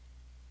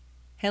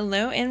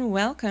Hello and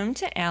welcome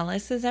to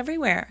Alice is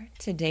Everywhere.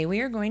 Today we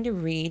are going to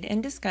read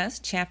and discuss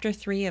Chapter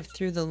 3 of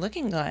Through the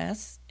Looking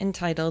Glass,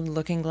 entitled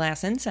Looking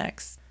Glass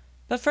Insects.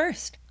 But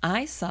first,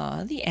 I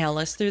saw the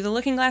Alice Through the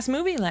Looking Glass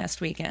movie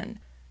last weekend.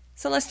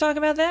 So let's talk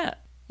about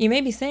that. You may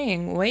be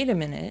saying, wait a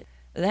minute,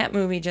 that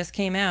movie just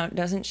came out.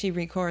 Doesn't she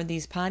record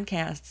these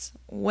podcasts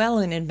well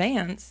in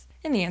advance?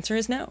 And the answer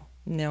is no.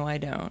 No, I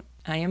don't.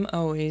 I am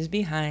always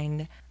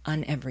behind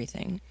on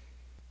everything.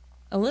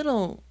 A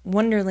little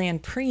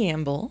Wonderland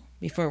preamble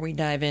before we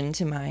dive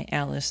into my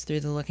Alice Through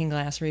the Looking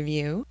Glass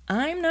review.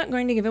 I'm not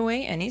going to give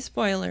away any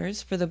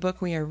spoilers for the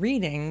book we are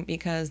reading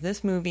because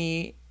this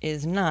movie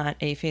is not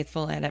a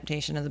faithful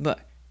adaptation of the book.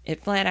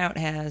 It flat out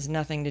has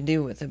nothing to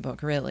do with the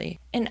book, really.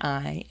 And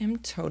I am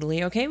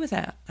totally okay with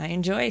that. I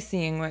enjoy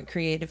seeing what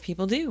creative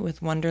people do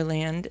with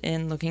Wonderland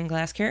and Looking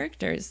Glass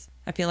characters.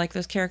 I feel like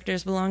those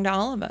characters belong to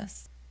all of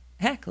us.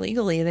 Heck,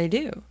 legally they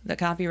do. The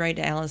copyright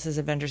to Alice's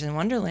Adventures in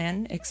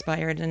Wonderland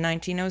expired in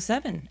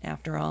 1907,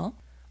 after all.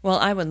 While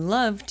I would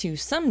love to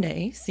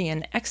someday see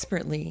an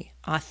expertly,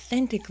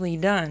 authentically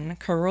done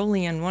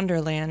Carolian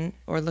Wonderland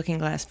or Looking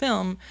Glass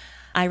film,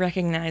 I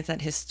recognize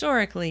that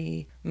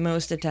historically,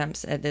 most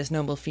attempts at this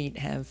noble feat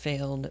have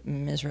failed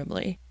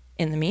miserably.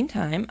 In the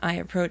meantime, I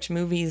approach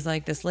movies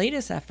like this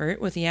latest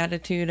effort with the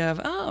attitude of,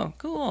 oh,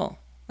 cool,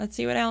 let's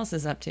see what Alice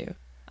is up to.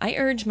 I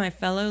urge my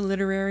fellow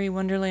literary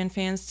Wonderland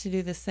fans to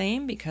do the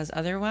same because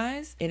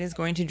otherwise it is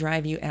going to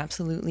drive you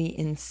absolutely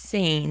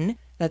insane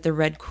that the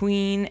Red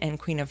Queen and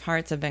Queen of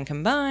Hearts have been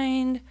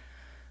combined,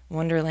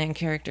 Wonderland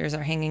characters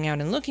are hanging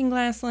out in Looking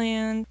Glass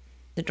Land,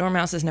 the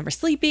Dormouse is never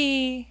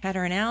sleepy,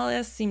 Hatter and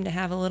Alice seem to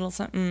have a little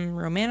something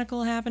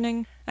romantical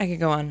happening. I could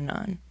go on and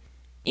on.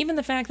 Even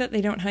the fact that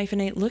they don't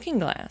hyphenate Looking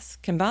Glass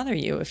can bother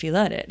you if you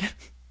let it.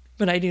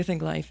 But I do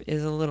think life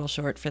is a little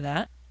short for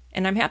that.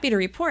 And I'm happy to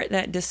report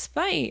that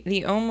despite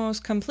the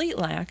almost complete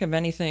lack of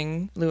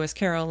anything Lewis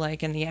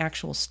Carroll-like in the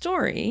actual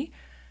story,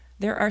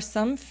 there are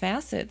some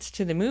facets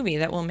to the movie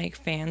that will make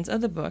fans of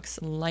the books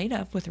light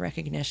up with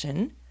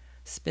recognition.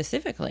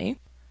 Specifically,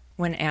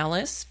 when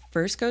Alice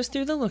first goes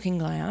through the looking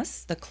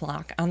glass, the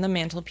clock on the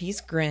mantelpiece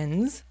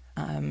grins.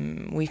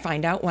 We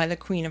find out why the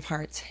Queen of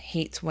Hearts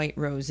hates white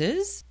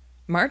roses.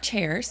 March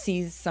Hare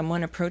sees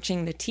someone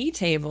approaching the tea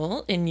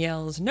table and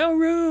yells, "No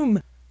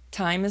room!"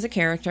 Time is a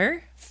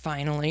character,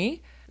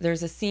 finally.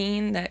 There's a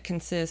scene that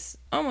consists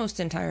almost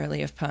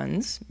entirely of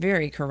puns,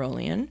 very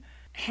Carolian.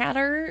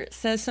 Hatter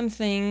says some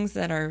things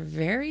that are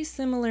very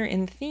similar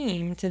in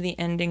theme to the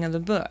ending of the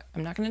book.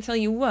 I'm not going to tell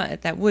you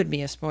what, that would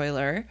be a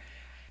spoiler.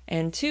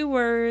 And 2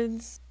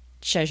 words,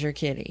 Cheshire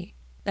Kitty.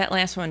 That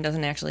last one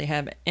doesn't actually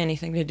have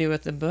anything to do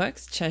with the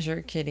books.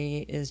 Cheshire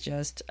Kitty is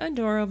just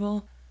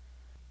adorable.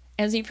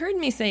 As you've heard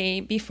me say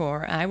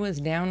before, I was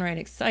downright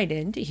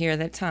excited to hear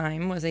that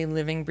Time was a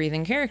living,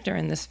 breathing character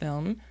in this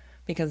film,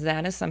 because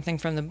that is something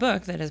from the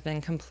book that has been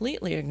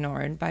completely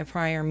ignored by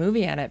prior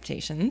movie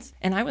adaptations,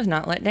 and I was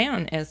not let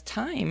down, as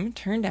Time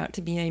turned out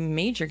to be a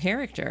major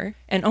character,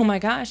 and oh my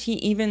gosh, he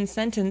even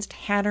sentenced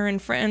Hatter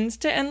and friends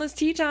to endless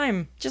tea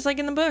time, just like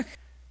in the book.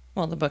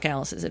 Well, the book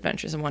Alice's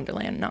Adventures in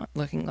Wonderland, not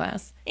Looking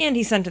Glass. And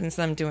he sentenced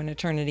them to an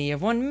eternity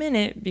of 1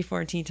 minute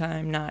before tea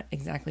time, not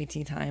exactly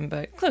tea time,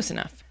 but close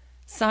enough.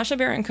 Sacha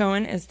Baron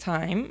Cohen as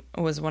Time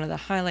was one of the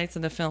highlights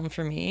of the film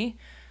for me,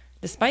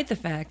 despite the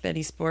fact that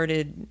he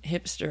sported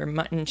hipster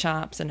mutton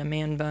chops and a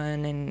man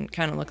bun and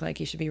kind of looked like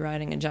he should be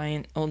riding a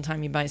giant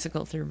old-timey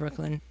bicycle through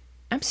Brooklyn.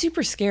 I'm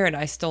super scared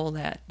I stole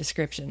that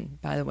description,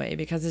 by the way,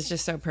 because it's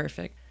just so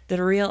perfect. Did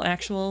a real,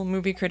 actual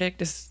movie critic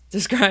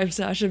describe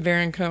Sacha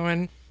Baron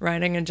Cohen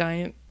riding a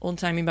giant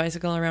old-timey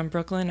bicycle around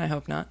Brooklyn? I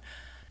hope not.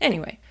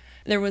 Anyway,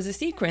 there was a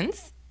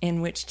sequence in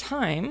which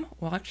Time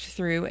walked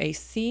through a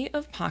sea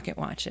of pocket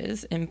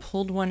watches and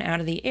pulled one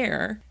out of the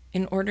air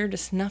in order to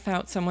snuff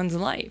out someone's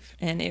life,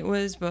 and it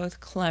was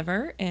both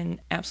clever and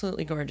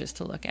absolutely gorgeous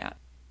to look at.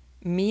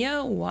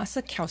 Mia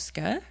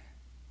Wasikowska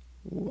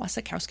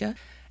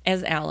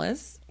as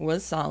Alice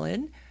was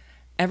solid.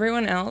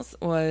 Everyone else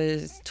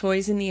was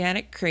Toys in the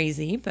Attic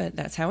crazy, but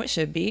that's how it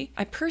should be.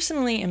 I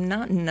personally am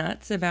not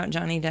nuts about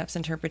Johnny Depp's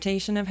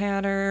interpretation of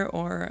Hatter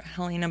or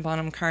Helena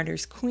Bonham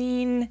Carter's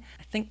Queen.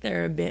 I think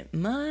they're a bit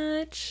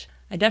much.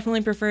 I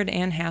definitely preferred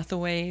Anne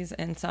Hathaway's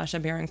and Sacha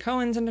Baron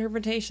Cohen's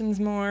interpretations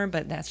more,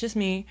 but that's just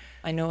me.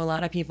 I know a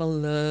lot of people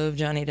love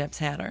Johnny Depp's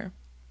Hatter.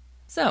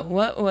 So,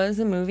 what was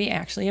the movie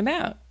actually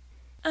about?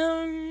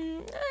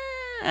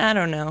 I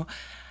don't know.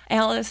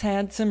 Alice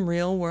had some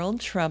real-world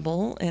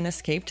trouble and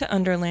escaped to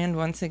Underland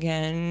once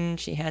again.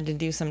 She had to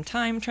do some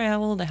time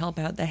travel to help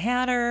out the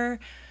Hatter.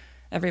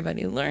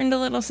 Everybody learned a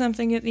little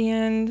something at the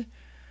end.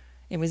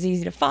 It was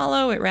easy to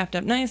follow. It wrapped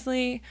up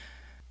nicely.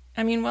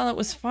 I mean, while it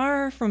was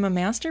far from a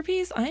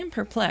masterpiece, I am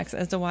perplexed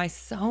as to why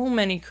so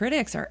many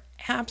critics are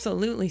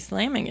absolutely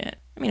slamming it.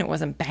 I mean, it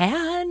wasn't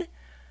bad.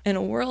 In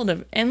a world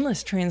of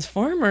endless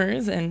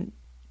Transformers and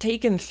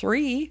Taken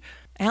 3,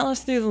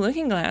 Alice Through the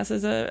Looking Glass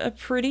is a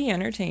pretty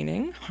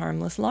entertaining,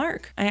 harmless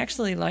lark. I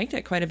actually liked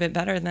it quite a bit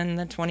better than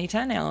the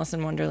 2010 Alice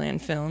in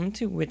Wonderland film,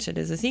 to which it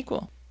is a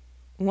sequel.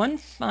 One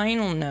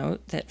final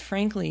note that,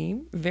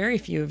 frankly, very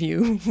few of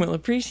you will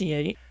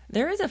appreciate.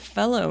 There is a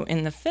fellow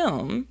in the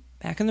film,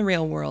 back in the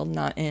real world,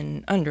 not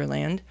in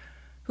Underland,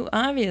 who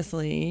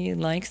obviously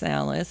likes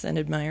Alice and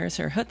admires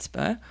her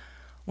chutzpah.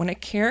 When a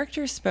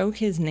character spoke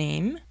his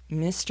name,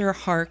 Mr.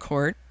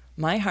 Harcourt,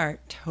 my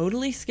heart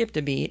totally skipped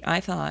a beat. I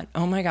thought,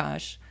 oh my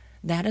gosh,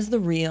 that is the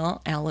real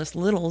Alice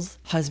Little's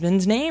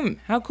husband's name.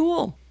 How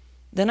cool.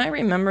 Then I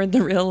remembered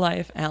the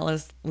real-life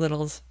Alice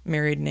Little's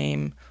married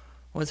name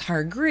was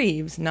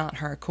Hargreaves, not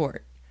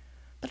Harcourt.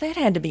 But that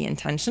had to be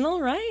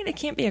intentional, right? It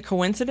can't be a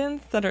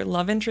coincidence that her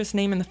love interest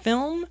name in the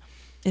film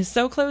is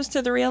so close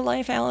to the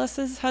real-life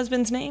Alice's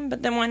husband's name,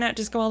 but then why not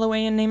just go all the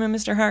way and name him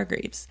Mr.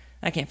 Hargreaves?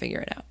 I can't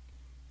figure it out.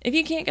 If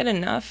you can't get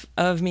enough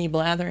of me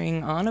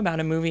blathering on about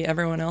a movie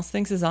everyone else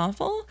thinks is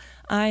awful,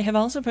 I have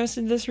also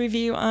posted this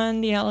review on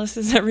the Alice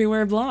is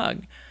Everywhere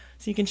blog,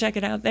 so you can check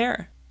it out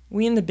there.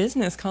 We in the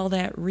business call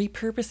that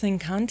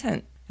repurposing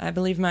content. I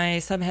believe my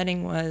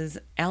subheading was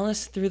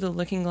Alice Through the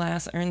Looking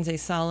Glass earns a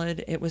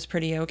solid "it was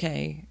pretty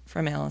okay"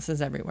 from Alice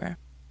is Everywhere.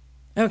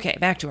 Okay,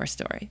 back to our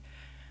story.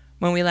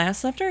 When we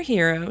last left our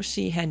hero,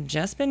 she had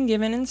just been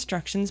given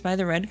instructions by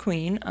the Red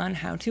Queen on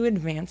how to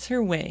advance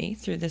her way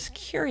through this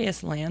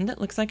curious land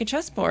that looks like a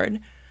chessboard.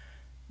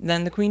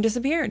 Then the Queen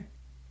disappeared.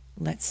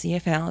 Let's see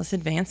if Alice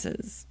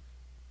advances.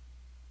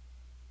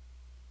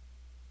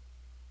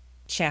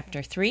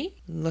 Chapter 3,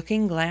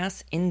 Looking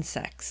Glass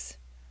Insects.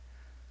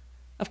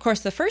 Of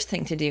course, the first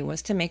thing to do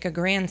was to make a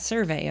grand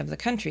survey of the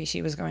country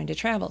she was going to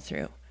travel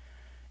through.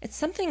 It's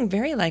something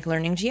very like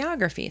learning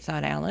geography,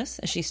 thought Alice,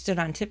 as she stood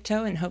on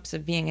tiptoe in hopes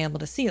of being able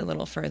to see a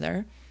little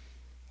further.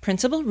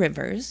 Principal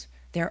rivers,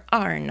 there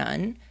are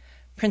none.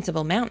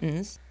 Principal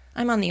mountains,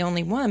 I'm on the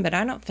only one, but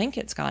I don't think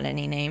it's got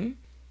any name.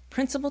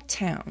 Principal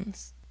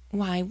towns,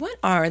 why, what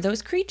are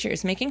those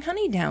creatures making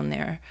honey down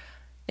there?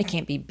 They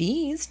can't be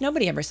bees.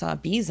 Nobody ever saw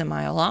bees a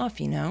mile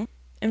off, you know.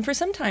 And for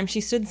some time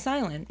she stood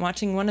silent,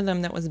 watching one of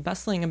them that was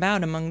bustling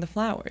about among the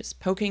flowers,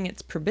 poking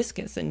its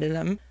proboscis into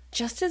them,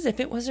 just as if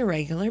it was a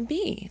regular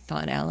bee,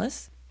 thought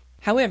Alice.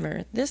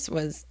 However, this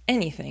was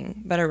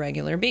anything but a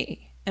regular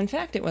bee. In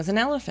fact, it was an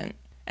elephant,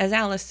 as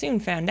Alice soon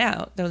found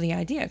out, though the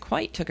idea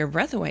quite took her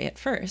breath away at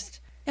first.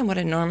 And what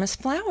enormous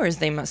flowers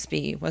they must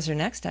be, was her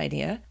next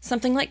idea.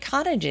 Something like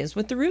cottages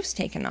with the roofs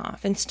taken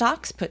off and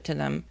stalks put to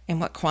them.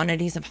 And what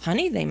quantities of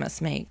honey they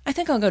must make. I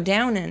think I'll go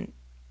down and...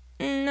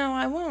 No,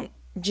 I won't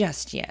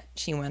just yet,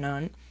 she went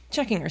on,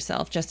 checking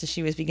herself just as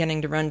she was beginning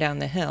to run down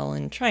the hill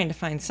and trying to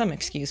find some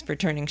excuse for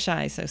turning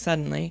shy so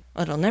suddenly.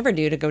 It'll never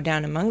do to go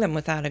down among them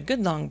without a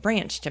good long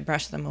branch to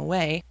brush them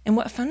away. And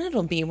what fun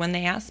it'll be when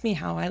they ask me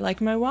how I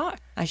like my walk.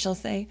 I shall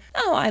say,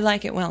 oh, I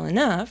like it well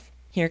enough.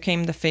 Here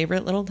came the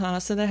favorite little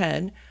toss of the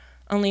head,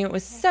 only it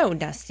was so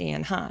dusty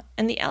and hot,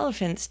 and the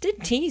elephants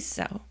did tease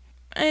so.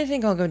 I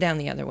think I'll go down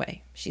the other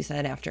way, she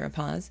said after a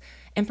pause,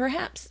 and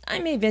perhaps I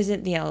may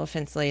visit the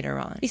elephants later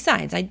on.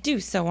 Besides, I do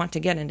so want to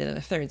get into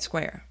the third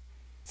square.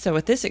 So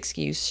with this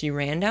excuse, she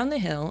ran down the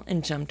hill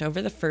and jumped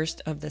over the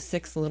first of the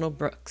 6 little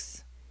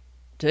brooks.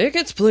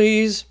 "Tickets,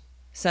 please,"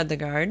 said the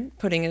guard,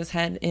 putting his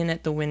head in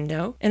at the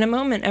window. In a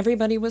moment,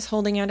 everybody was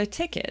holding out a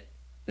ticket.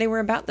 They were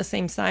about the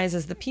same size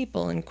as the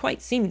people and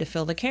quite seemed to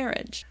fill the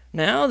carriage.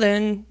 "Now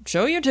then,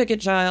 show your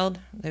ticket, child,"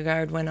 the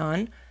guard went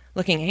on,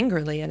 looking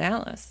angrily at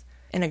Alice.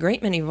 And a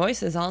great many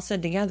voices all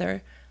said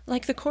together,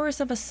 like the chorus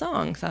of a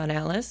song, thought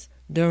Alice,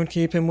 "Don't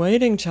keep him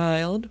waiting,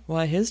 child.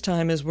 Why, his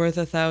time is worth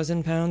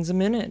 1,000 pounds a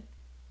minute."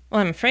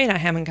 "Well, I'm afraid I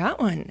haven't got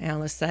one,"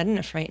 Alice said in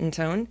a frightened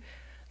tone.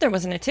 "There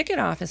wasn't a ticket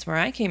office where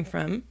I came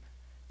from."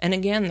 And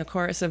again the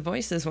chorus of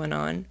voices went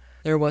on.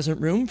 "There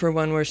wasn't room for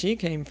one where she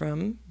came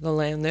from. The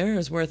land there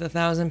is worth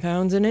 1,000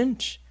 pounds an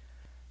inch."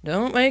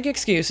 "Don't make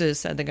excuses,"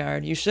 said the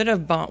guard. "You should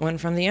have bought one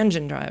from the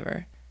engine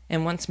driver."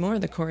 And once more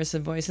the chorus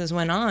of voices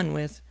went on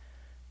with,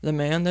 "The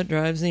man that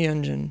drives the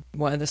engine.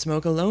 Why, the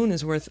smoke alone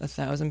is worth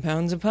 1,000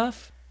 pounds a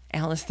puff."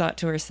 Alice thought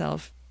to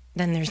herself,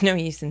 then there's no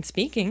use in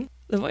speaking.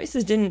 The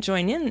voices didn't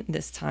join in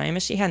this time,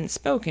 as she hadn't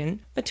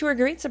spoken, but to her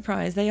great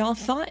surprise they all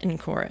thought in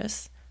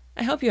chorus.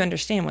 I hope you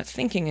understand what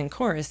thinking in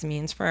chorus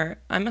means, for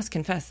I must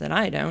confess that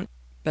I don't.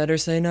 "Better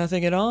say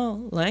nothing at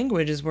all.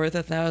 Language is worth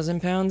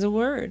 1,000 pounds a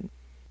word."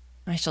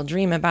 I shall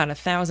dream about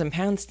 1,000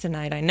 pounds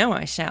tonight, I know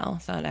I shall,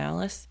 thought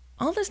Alice.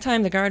 All this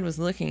time the guard was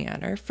looking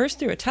at her, first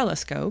through a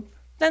telescope,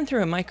 then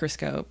through a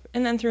microscope,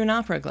 and then through an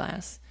opera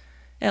glass.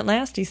 At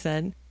last he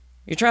said,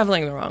 "You're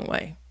traveling the wrong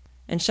way,"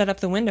 and shut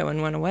up the window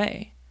and went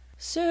away.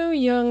 "So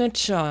young a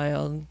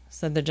child,"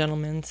 said the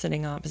gentleman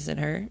sitting opposite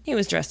her. He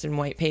was dressed in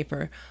white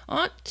paper.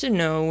 "Ought to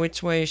know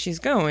which way she's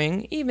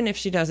going, even if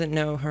she doesn't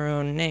know her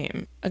own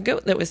name." A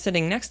goat that was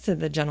sitting next to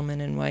the gentleman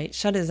in white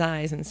shut his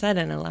eyes and said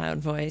in a loud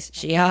voice,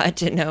 "She ought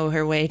to know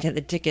her way to the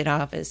ticket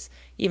office,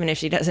 even if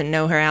she doesn't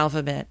know her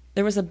alphabet."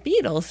 There was a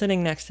beetle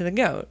sitting next to the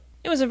goat.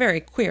 It was a very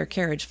queer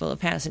carriage full of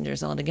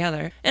passengers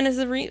altogether, and as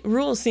the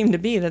rule seemed to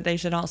be that they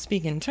should all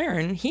speak in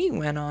turn, he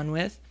went on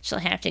with, "She'll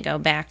have to go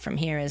back from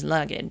here as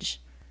luggage."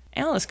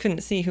 Alice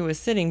couldn't see who was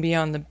sitting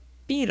beyond the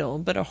beetle,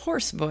 but a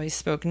hoarse voice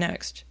spoke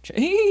next.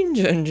 "Change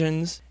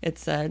engines," it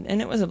said,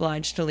 and it was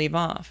obliged to leave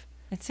off.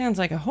 It sounds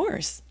like a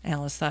horse,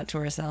 Alice thought to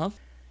herself,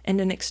 and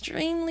an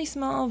extremely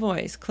small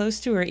voice close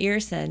to her ear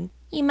said,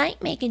 "You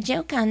might make a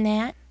joke on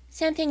that.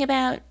 Something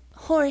about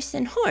horse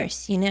and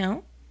horse, you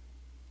know."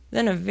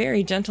 Then a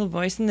very gentle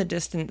voice in the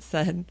distance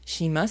said,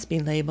 "She must be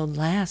labeled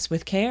Lass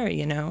with care,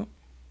 you know."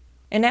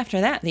 And after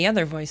that the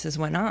other voices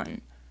went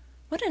on.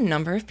 What a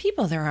number of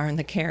people there are in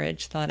the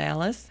carriage, thought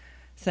Alice,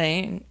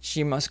 saying,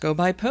 "She must go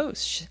by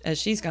post, as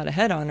she's got a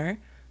head on her.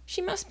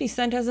 She must be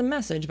sent as a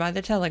message by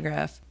the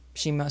telegraph.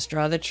 She must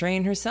draw the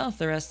train herself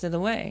the rest of the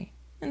way,"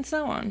 and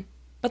so on.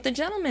 But the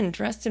gentleman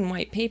dressed in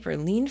white paper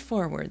leaned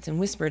forwards and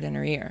whispered in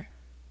her ear,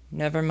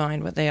 "Never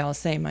mind what they all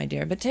say, my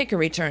dear, but take a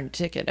return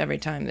ticket every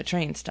time the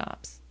train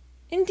stops."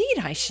 "Indeed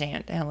I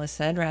shan't," Alice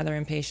said, rather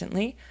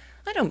impatiently.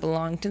 "I don't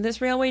belong to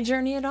this railway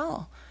journey at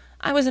all.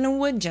 I was in a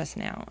wood just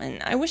now,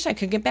 and I wish I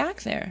could get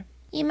back there."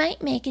 "You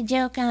might make a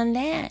joke on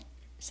that,"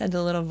 said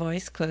the little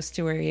voice close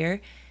to her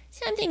ear.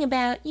 "Something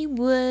about you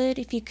would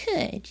if you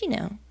could, you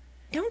know."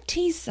 "Don't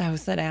tease so,"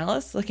 said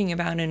Alice, looking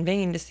about in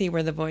vain to see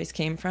where the voice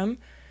came from.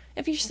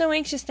 "If you're so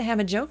anxious to have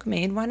a joke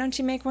made, why don't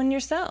you make one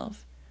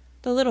yourself?"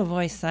 The little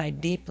voice sighed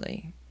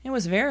deeply. It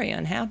was very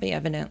unhappy,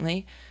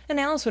 evidently, and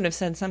Alice would have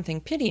said something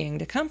pitying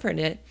to comfort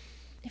it.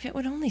 If it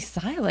would only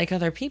sigh like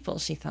other people,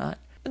 she thought.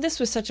 But this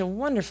was such a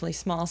wonderfully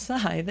small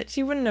sigh that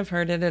she wouldn't have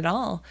heard it at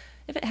all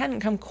if it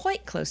hadn't come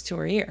quite close to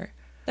her ear.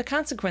 The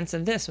consequence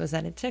of this was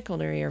that it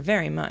tickled her ear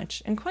very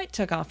much, and quite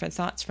took off her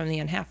thoughts from the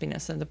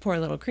unhappiness of the poor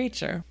little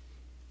creature.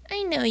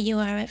 "I know you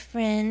are a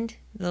friend,"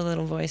 the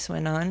little voice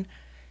went on.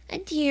 "A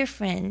dear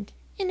friend,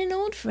 and an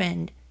old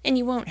friend, and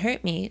you won't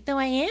hurt me, though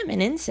I am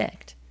an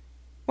insect."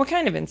 "What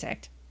kind of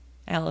insect?"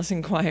 Alice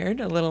inquired,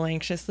 a little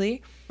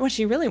anxiously. What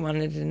she really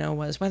wanted to know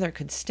was whether it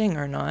could sting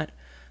or not,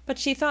 but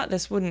she thought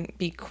this wouldn't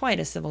be quite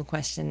a civil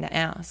question to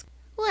ask.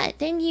 "What,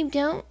 then you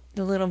don't—"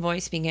 the little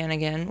voice began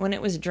again, when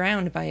it was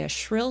drowned by a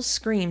shrill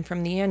scream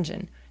from the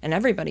engine, and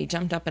everybody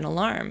jumped up in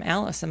alarm,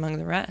 Alice among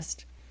the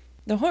rest.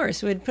 The horse,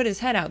 who had put his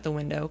head out the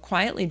window,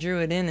 quietly drew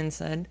it in and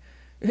said,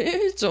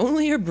 "It's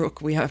only a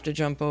brook we have to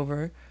jump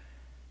over."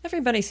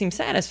 Everybody seemed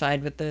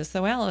satisfied with this,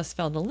 though Alice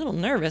felt a little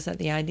nervous at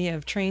the idea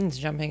of trains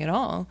jumping at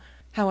all.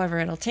 "However,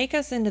 it'll take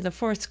us into the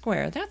fourth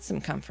square, that's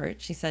some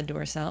comfort," she said to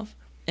herself.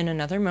 In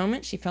another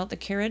moment she felt the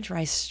carriage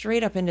rise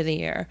straight up into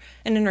the air,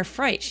 and in her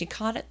fright she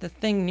caught at the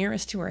thing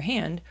nearest to her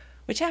hand,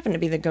 which happened to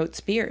be the goat's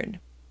beard.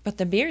 But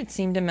the beard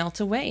seemed to melt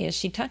away as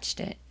she touched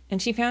it,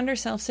 and she found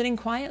herself sitting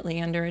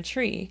quietly under a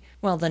tree,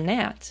 while the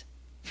gnat,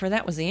 for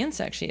that was the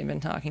insect she had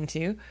been talking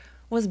to,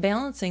 was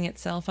balancing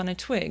itself on a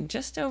twig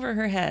just over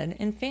her head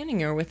and fanning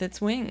her with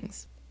its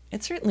wings.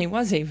 It certainly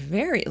was a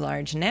very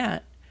large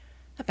gnat,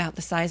 about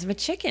the size of a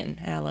chicken,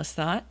 Alice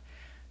thought.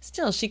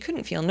 Still, she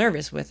couldn't feel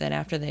nervous with it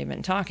after they'd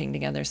been talking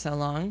together so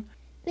long.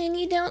 "Then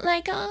you don't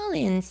like all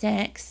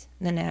insects,"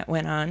 the gnat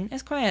went on,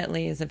 as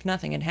quietly as if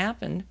nothing had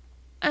happened.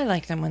 "I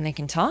like them when they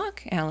can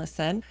talk," Alice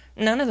said.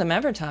 "None of them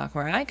ever talk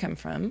where I come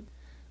from."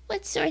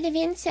 "What sort of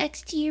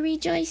insects do you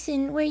rejoice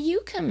in where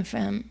you come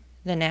from?"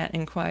 the gnat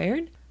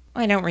inquired.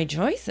 "I don't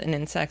rejoice in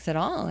insects at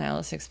all,"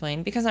 Alice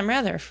explained, "because I'm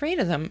rather afraid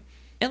of them,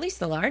 at least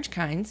the large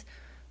kinds.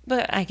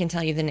 But I can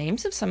tell you the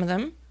names of some of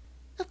them."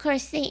 "Of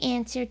course they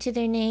answer to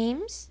their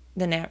names,"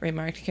 the gnat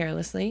remarked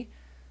carelessly.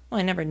 "Well,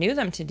 I never knew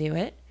them to do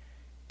it."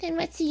 "Then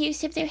what's the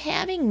use of their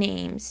having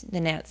names,"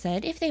 the gnat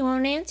said, "if they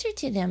won't answer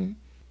to them?"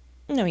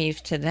 "No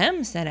use to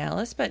them," said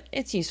Alice, "but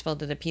it's useful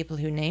to the people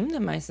who name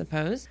them, I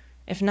suppose.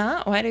 If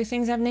not, why do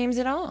things have names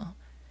at all?"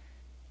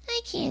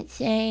 "I can't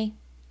say,"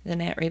 the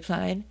gnat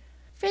replied.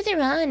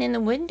 "Further on in the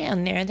wood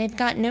down there they've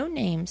got no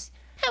names.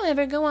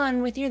 However, go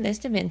on with your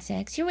list of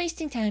insects. You're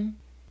wasting time."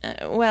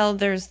 Well,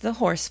 there's the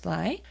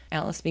horsefly,"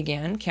 Alice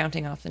began,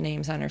 counting off the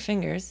names on her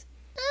fingers.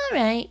 "All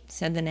right,"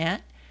 said the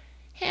gnat.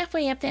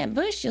 "Halfway up that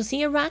bush you'll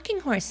see a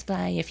rocking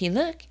horsefly if you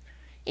look.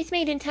 It's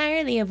made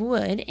entirely of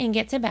wood and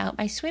gets about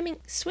by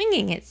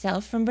swinging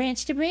itself from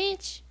branch to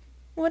branch."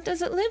 "What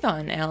does it live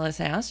on?" Alice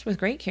asked with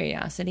great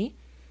curiosity.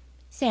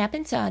 "Sap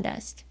and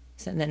sawdust,"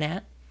 said the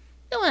gnat.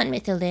 "Go on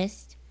with the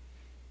list."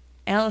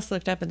 Alice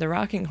looked up at the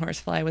rocking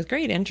horsefly with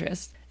great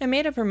interest, and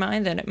made up her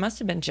mind that it must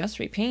have been just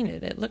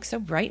repainted, it looked so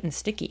bright and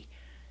sticky.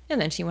 And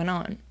then she went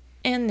on.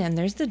 "And then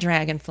there's the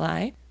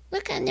dragonfly."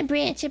 "Look on the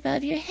branch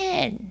above your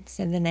head,"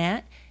 said the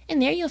gnat, "and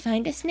there you'll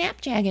find a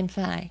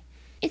snapdragonfly.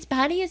 Its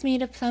body is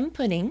made of plum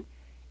pudding,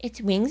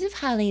 its wings of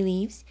holly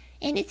leaves,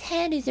 and its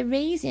head is a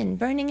raisin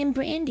burning in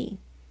brandy."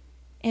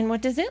 "And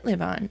what does it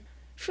live on?"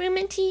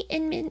 "Frumenty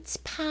and mince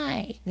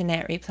pie," the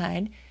gnat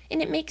replied,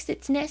 "and it makes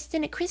its nest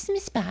in a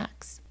Christmas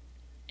box."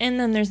 "And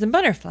then there's the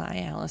butterfly,"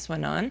 Alice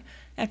went on,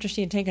 after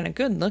she had taken a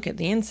good look at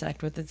the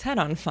insect with its head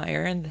on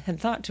fire, and had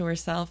thought to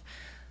herself,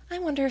 "I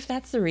wonder if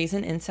that's the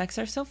reason insects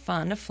are so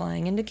fond of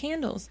flying into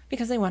candles,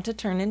 because they want to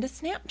turn into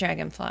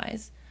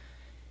snapdragonflies."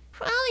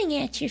 "Crawling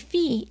at your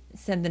feet,"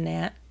 said the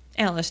gnat.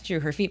 Alice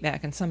drew her feet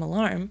back in some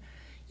alarm.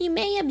 "You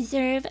may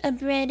observe a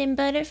bread and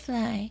butter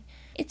fly.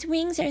 Its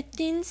wings are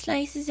thin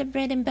slices of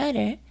bread and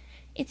butter,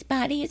 its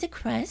body is a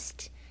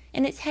crust,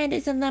 and its head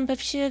is a lump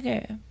of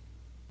sugar."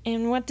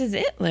 "And what does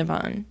it live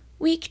on?"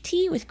 "Weak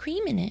tea with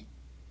cream in it."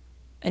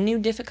 A new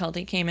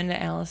difficulty came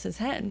into Alice's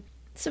head.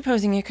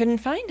 Supposing I couldn't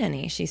find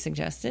any, she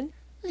suggested.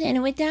 Then it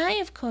would die,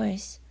 of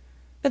course.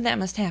 But that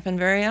must happen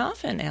very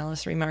often,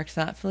 Alice remarked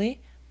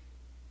thoughtfully.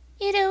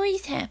 It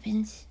always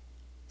happens,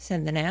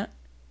 said the gnat.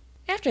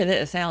 After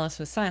this, Alice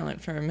was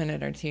silent for a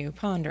minute or two,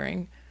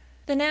 pondering.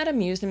 The gnat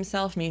amused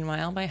himself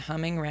meanwhile by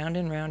humming round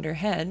and round her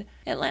head.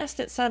 At last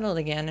it settled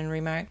again and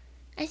remarked,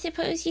 I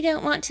suppose you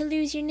don't want to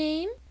lose your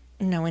name?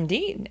 No,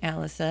 indeed,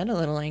 Alice said, a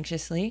little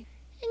anxiously.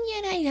 And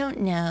yet I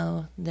don't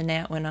know, the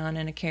gnat went on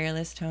in a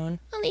careless tone.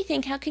 Only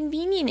think how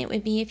convenient it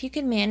would be if you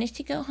could manage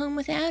to go home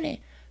without it.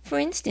 For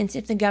instance,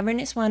 if the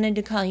governess wanted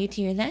to call you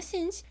to your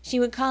lessons, she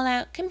would call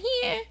out, Come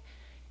here!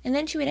 And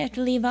then she would have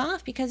to leave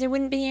off because there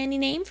wouldn't be any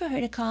name for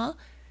her to call.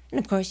 And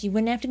of course you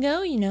wouldn't have to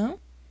go, you know.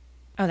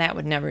 Oh, that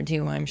would never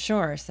do, I'm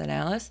sure, said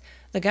Alice.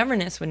 The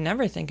governess would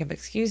never think of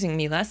excusing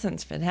me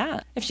lessons for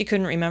that. If she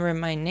couldn't remember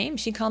my name,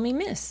 she'd call me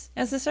Miss,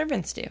 as the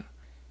servants do.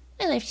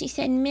 Well, if she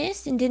said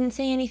Miss and didn't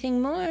say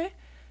anything more,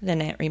 the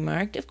gnat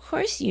remarked, of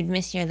course you'd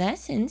miss your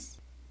lessons.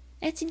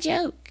 That's a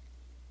joke.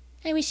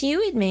 I wish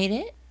you had made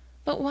it.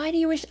 But why do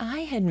you wish I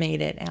had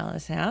made it?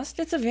 Alice asked.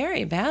 It's a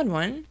very bad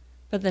one.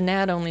 But the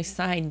gnat only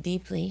sighed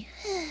deeply,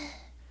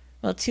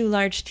 while 2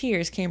 large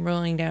tears came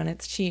rolling down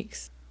its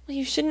cheeks. Well,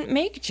 you shouldn't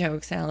make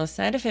jokes, Alice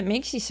said, if it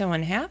makes you so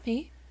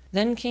unhappy.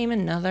 Then came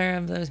another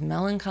of those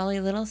melancholy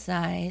little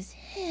sighs.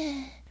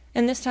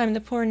 And this time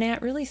the poor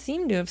gnat really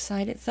seemed to have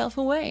sighed itself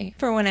away,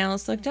 for when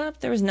Alice looked up,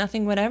 there was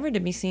nothing whatever to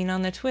be seen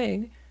on the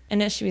twig,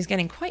 and as she was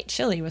getting quite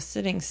chilly with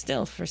sitting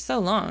still for so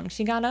long,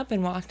 she got up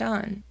and walked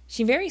on.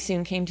 She very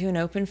soon came to an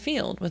open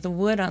field with a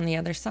wood on the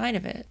other side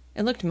of it.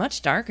 It looked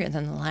much darker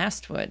than the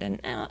last wood, and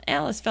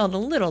Alice felt a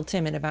little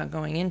timid about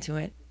going into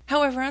it.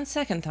 However, on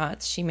second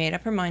thoughts, she made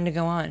up her mind to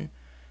go on.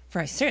 For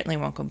I certainly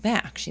won't go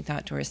back, she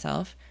thought to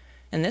herself,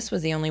 and this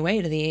was the only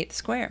way to the 8th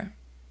square.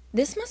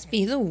 This must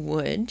be the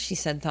wood, she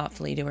said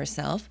thoughtfully to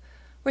herself,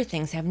 where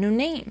things have no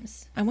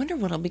names. I wonder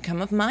what'll become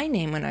of my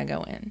name when I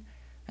go in.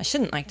 I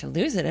shouldn't like to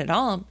lose it at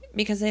all,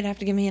 because they'd have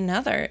to give me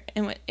another,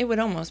 and it would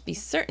almost be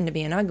certain to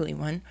be an ugly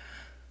one.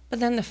 But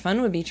then the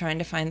fun would be trying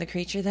to find the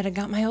creature that had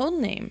got my old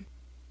name.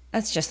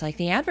 That's just like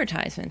the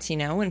advertisements, you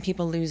know, when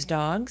people lose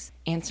dogs.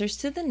 Answers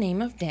to the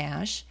name of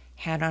Dash,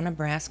 had on a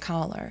brass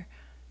collar.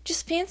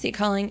 Just fancy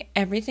calling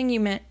everything you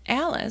meant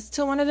Alice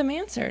till one of them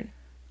answered.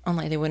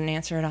 Only they wouldn't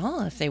answer at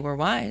all if they were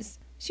wise.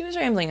 She was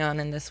rambling on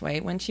in this way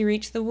when she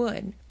reached the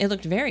wood. It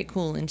looked very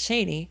cool and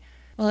shady.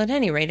 Well, at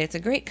any rate, it's a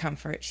great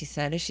comfort, she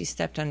said as she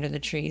stepped under the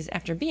trees,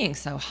 after being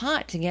so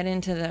hot to get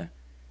into the...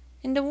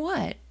 Into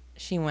what?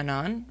 She went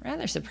on,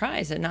 rather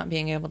surprised at not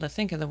being able to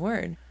think of the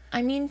word.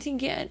 I mean to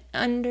get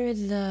under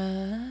this,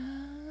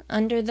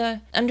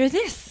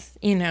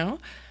 you know,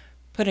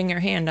 putting her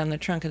hand on the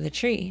trunk of the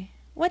tree.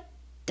 What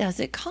does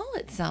it call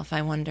itself,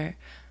 I wonder?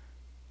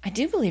 I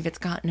do believe it's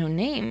got no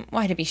name.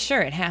 Why, to be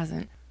sure it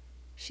hasn't.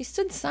 She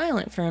stood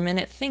silent for a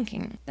minute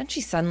thinking. Then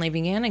she suddenly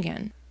began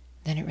again.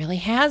 Then it really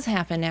has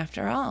happened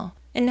after all.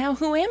 And now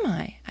who am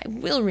I? I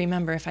will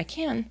remember if I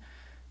can.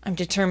 I'm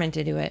determined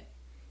to do it.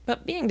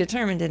 But being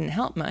determined didn't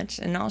help much,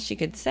 and all she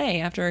could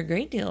say after a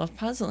great deal of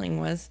puzzling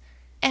was,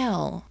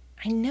 L.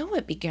 I know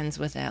it begins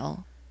with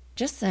L.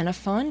 Just then a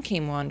fawn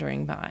came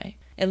wandering by.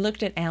 It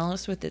looked at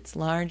Alice with its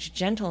large,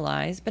 gentle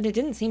eyes, but it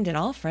didn't seem at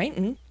all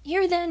frightened.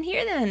 Here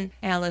then,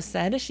 Alice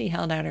said as she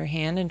held out her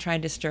hand and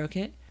tried to stroke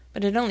it,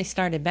 but it only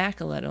started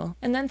back a little,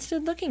 and then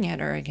stood looking at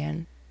her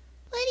again.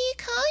 What do you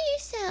call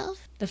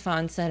yourself? The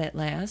fawn said at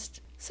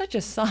last. Such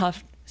a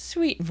soft,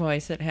 sweet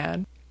voice it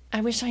had.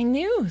 I wish I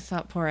knew,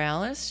 thought poor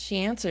Alice. She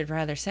answered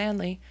rather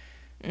sadly.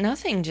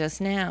 Nothing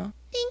just now.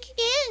 Think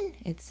again,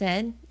 it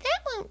said. That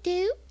won't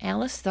do.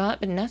 Alice thought,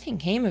 but nothing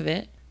came of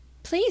it.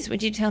 Please,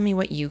 would you tell me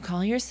what you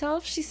call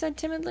yourself? She said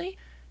timidly.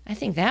 I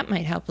think that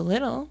might help a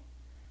little.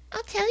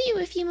 I'll tell you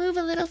if you move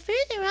a little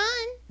further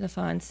on, the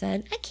fawn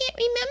said. I can't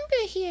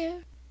remember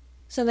here.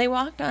 So they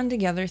walked on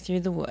together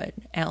through the wood,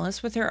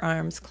 Alice with her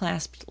arms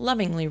clasped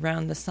lovingly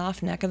round the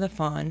soft neck of the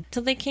fawn,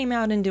 till they came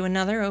out into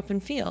another open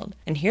field,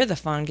 and here the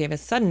fawn gave a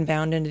sudden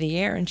bound into the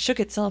air and shook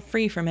itself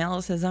free from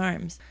Alice's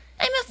arms.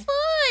 I'm a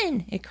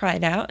fawn, it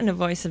cried out in a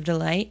voice of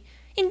delight.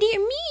 And dear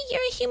me,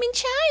 you're a human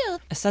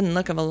child. A sudden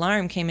look of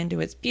alarm came into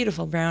its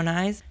beautiful brown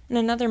eyes. In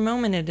another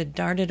moment it had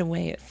darted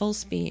away at full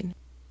speed.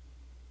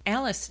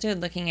 Alice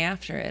stood looking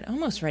after it,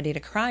 almost ready to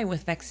cry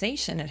with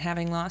vexation at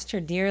having lost her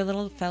dear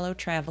little fellow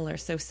traveler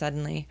so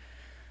suddenly.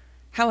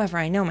 However,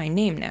 I know my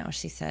name now,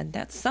 she said.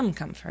 That's some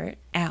comfort.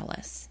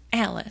 Alice.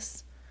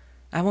 Alice.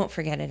 I won't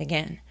forget it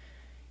again.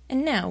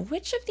 And now,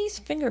 which of these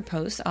finger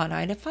posts ought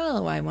I to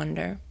follow, I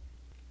wonder?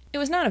 It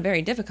was not a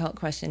very difficult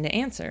question to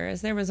answer,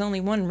 as there was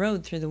only one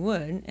road through the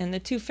wood, and the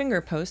 2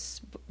 finger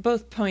posts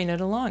both pointed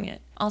along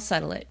it. I'll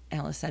settle it,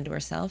 Alice said to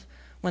herself,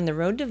 when the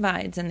road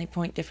divides and they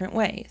point different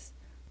ways.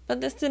 But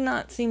this did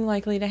not seem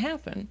likely to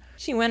happen.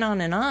 She went on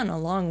and on a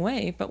long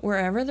way, but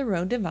wherever the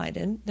road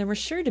divided, there were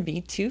sure to be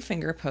 2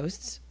 finger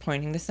posts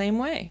pointing the same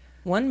way.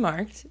 One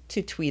marked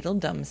to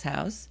Tweedledum's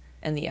house,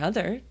 and the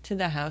other to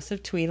the house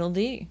of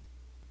Tweedledee.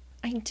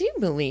 I do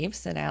believe,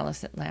 said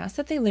Alice at last,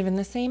 that they live in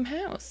the same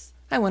house.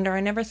 I wonder,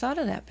 I never thought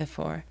of that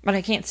before. But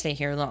I can't stay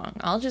here long.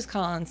 I'll just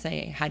call and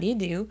say, how do you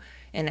do,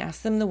 and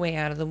ask them the way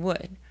out of the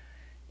wood.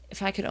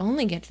 If I could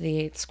only get to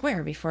the 8th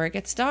square before it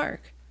gets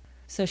dark.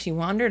 So she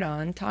wandered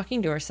on,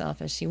 talking to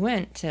herself as she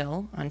went,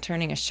 till, on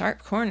turning a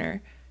sharp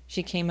corner,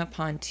 she came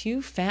upon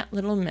 2 fat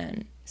little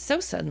men, so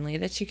suddenly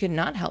that she could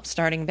not help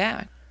starting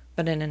back.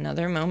 But in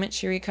another moment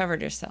she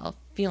recovered herself,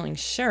 feeling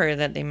sure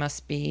that they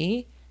must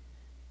be...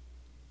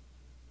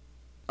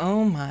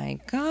 Oh my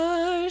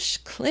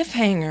gosh,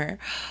 cliffhanger.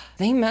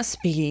 They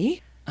must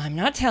be... I'm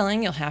not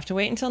telling, you'll have to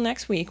wait until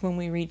next week when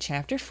we read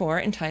Chapter 4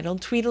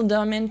 entitled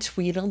Tweedledum and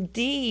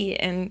Tweedledee.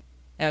 And,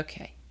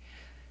 okay,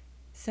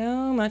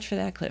 so much for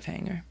that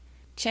cliffhanger.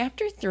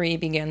 Chapter 3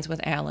 begins with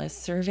Alice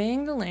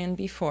surveying the land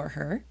before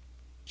her.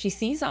 She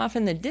sees off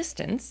in the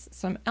distance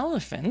some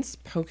elephants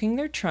poking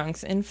their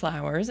trunks in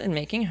flowers and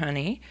making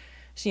honey.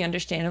 She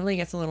understandably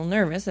gets a little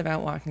nervous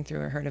about walking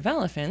through a herd of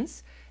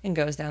elephants and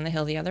goes down the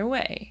hill the other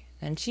way.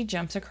 Then she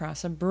jumps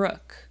across a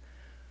brook.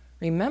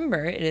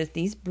 Remember, it is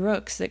these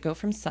brooks that go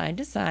from side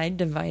to side,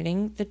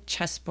 dividing the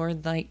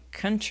chessboard-like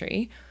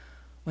country.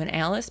 When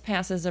Alice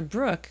passes a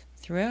brook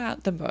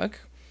throughout the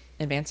book,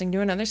 advancing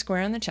to another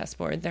square on the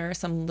chessboard, there are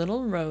some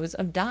little rows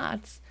of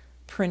dots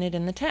printed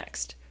in the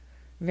text,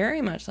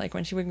 very much like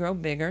when she would grow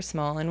big or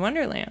small in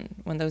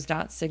Wonderland, when those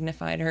dots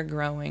signified her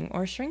growing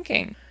or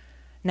shrinking.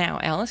 Now,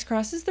 Alice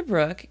crosses the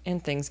brook,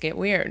 and things get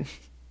weird,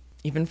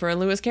 even for a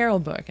Lewis Carroll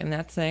book, and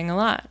that's saying a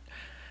lot.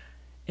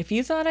 If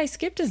you thought I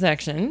skipped a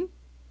section,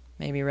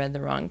 maybe read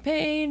the wrong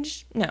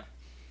page, no.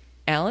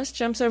 Alice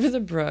jumps over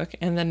the brook,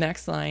 and the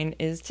next line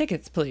is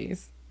tickets,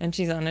 please, and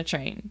she's on a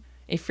train.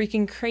 A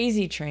freaking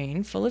crazy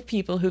train full of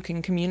people who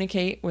can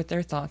communicate with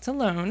their thoughts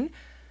alone,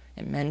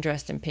 and men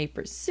dressed in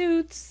paper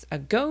suits, a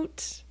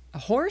goat, a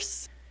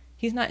horse.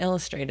 He's not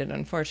illustrated,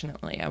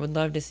 unfortunately. I would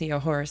love to see a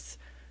horse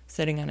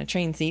sitting on a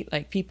train seat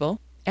like people.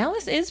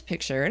 Alice is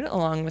pictured,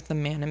 along with the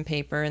man in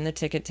paper and the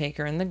ticket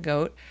taker and the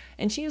goat,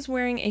 and she is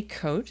wearing a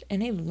coat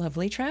and a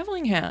lovely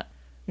traveling hat.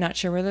 Not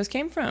sure where those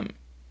came from.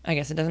 I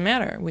guess it doesn't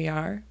matter. We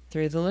are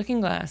through the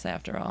looking glass,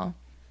 after all.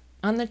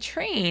 On the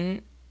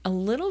train, a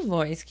little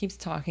voice keeps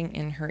talking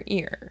in her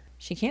ear.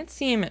 She can't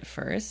see him at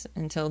first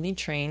until the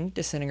train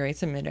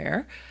disintegrates in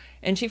midair,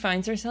 and she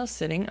finds herself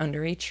sitting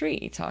under a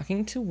tree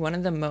talking to one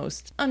of the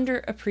most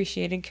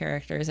underappreciated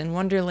characters in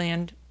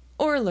Wonderland,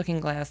 or Looking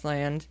Glass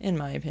Land, in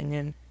my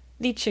opinion,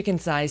 the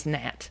chicken-sized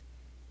gnat.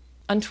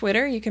 On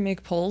Twitter, you can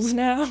make polls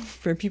now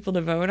for people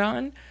to vote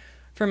on.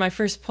 For my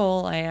first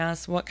poll, I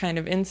asked, what kind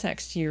of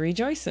insects do you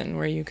rejoice in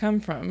where you come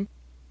from?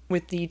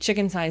 With the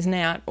chicken-sized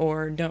gnat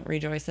or don't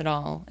rejoice at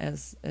all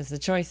as the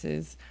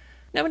choices.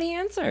 Nobody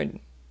answered,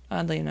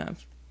 oddly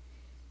enough.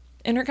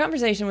 In her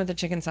conversation with the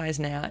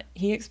chicken-sized gnat,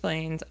 he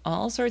explains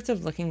all sorts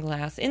of looking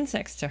glass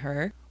insects to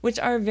her, which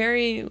are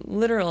very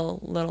literal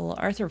little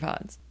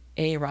arthropods.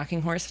 A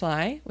rocking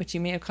horsefly, which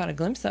you may have caught a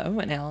glimpse of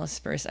when Alice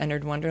first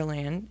entered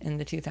Wonderland in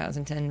the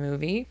 2010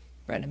 movie.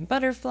 Bread and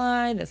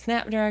butterfly, the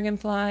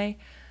snapdragonfly.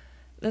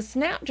 The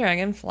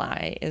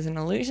snapdragonfly is an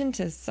allusion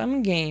to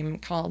some game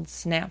called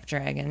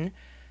Snapdragon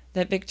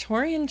that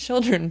Victorian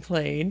children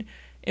played,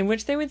 in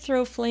which they would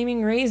throw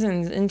flaming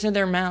raisins into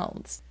their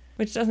mouths,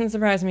 which doesn't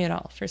surprise me at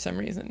all for some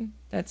reason.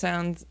 That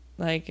sounds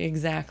like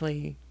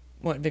exactly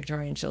what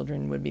Victorian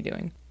children would be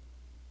doing.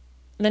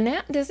 The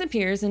gnat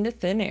disappears into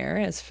thin air,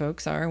 as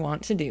folks are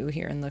wont to do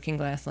here in Looking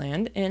Glass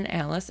Land, and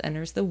Alice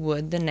enters the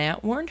wood the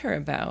gnat warned her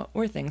about,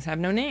 where things have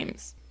no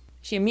names.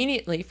 She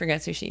immediately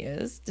forgets who she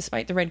is,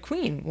 despite the Red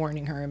Queen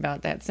warning her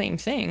about that same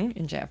thing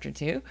in Chapter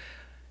 2.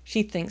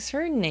 She thinks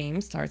her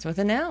name starts with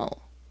an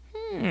L.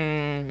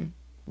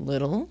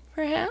 Little,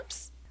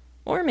 perhaps?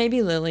 Or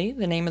maybe Lily,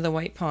 the name of the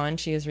white pawn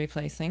she is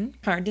replacing.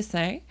 Hard to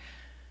say.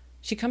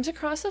 She comes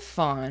across a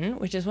fawn,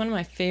 which is one of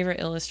my favorite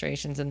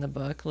illustrations in the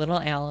book. Little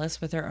Alice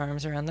with her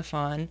arms around the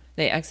fawn.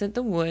 They exit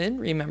the wood,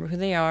 remember who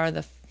they are.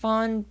 The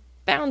fawn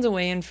bounds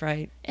away in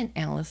fright, and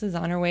Alice is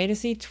on her way to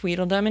see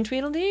Tweedledum and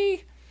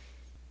Tweedledee.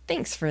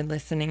 Thanks for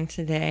listening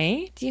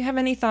today. Do you have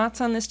any thoughts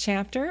on this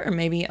chapter, or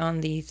maybe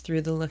on the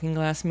Through the Looking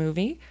Glass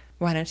movie?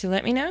 Why don't you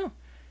let me know?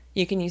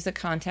 You can use the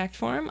contact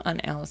form on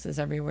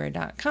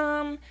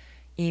aliceseverywhere.com,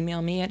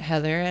 email me at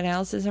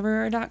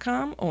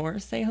heather@aliceseverywhere.com, or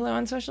say hello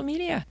on social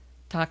media.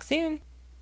 Talk soon.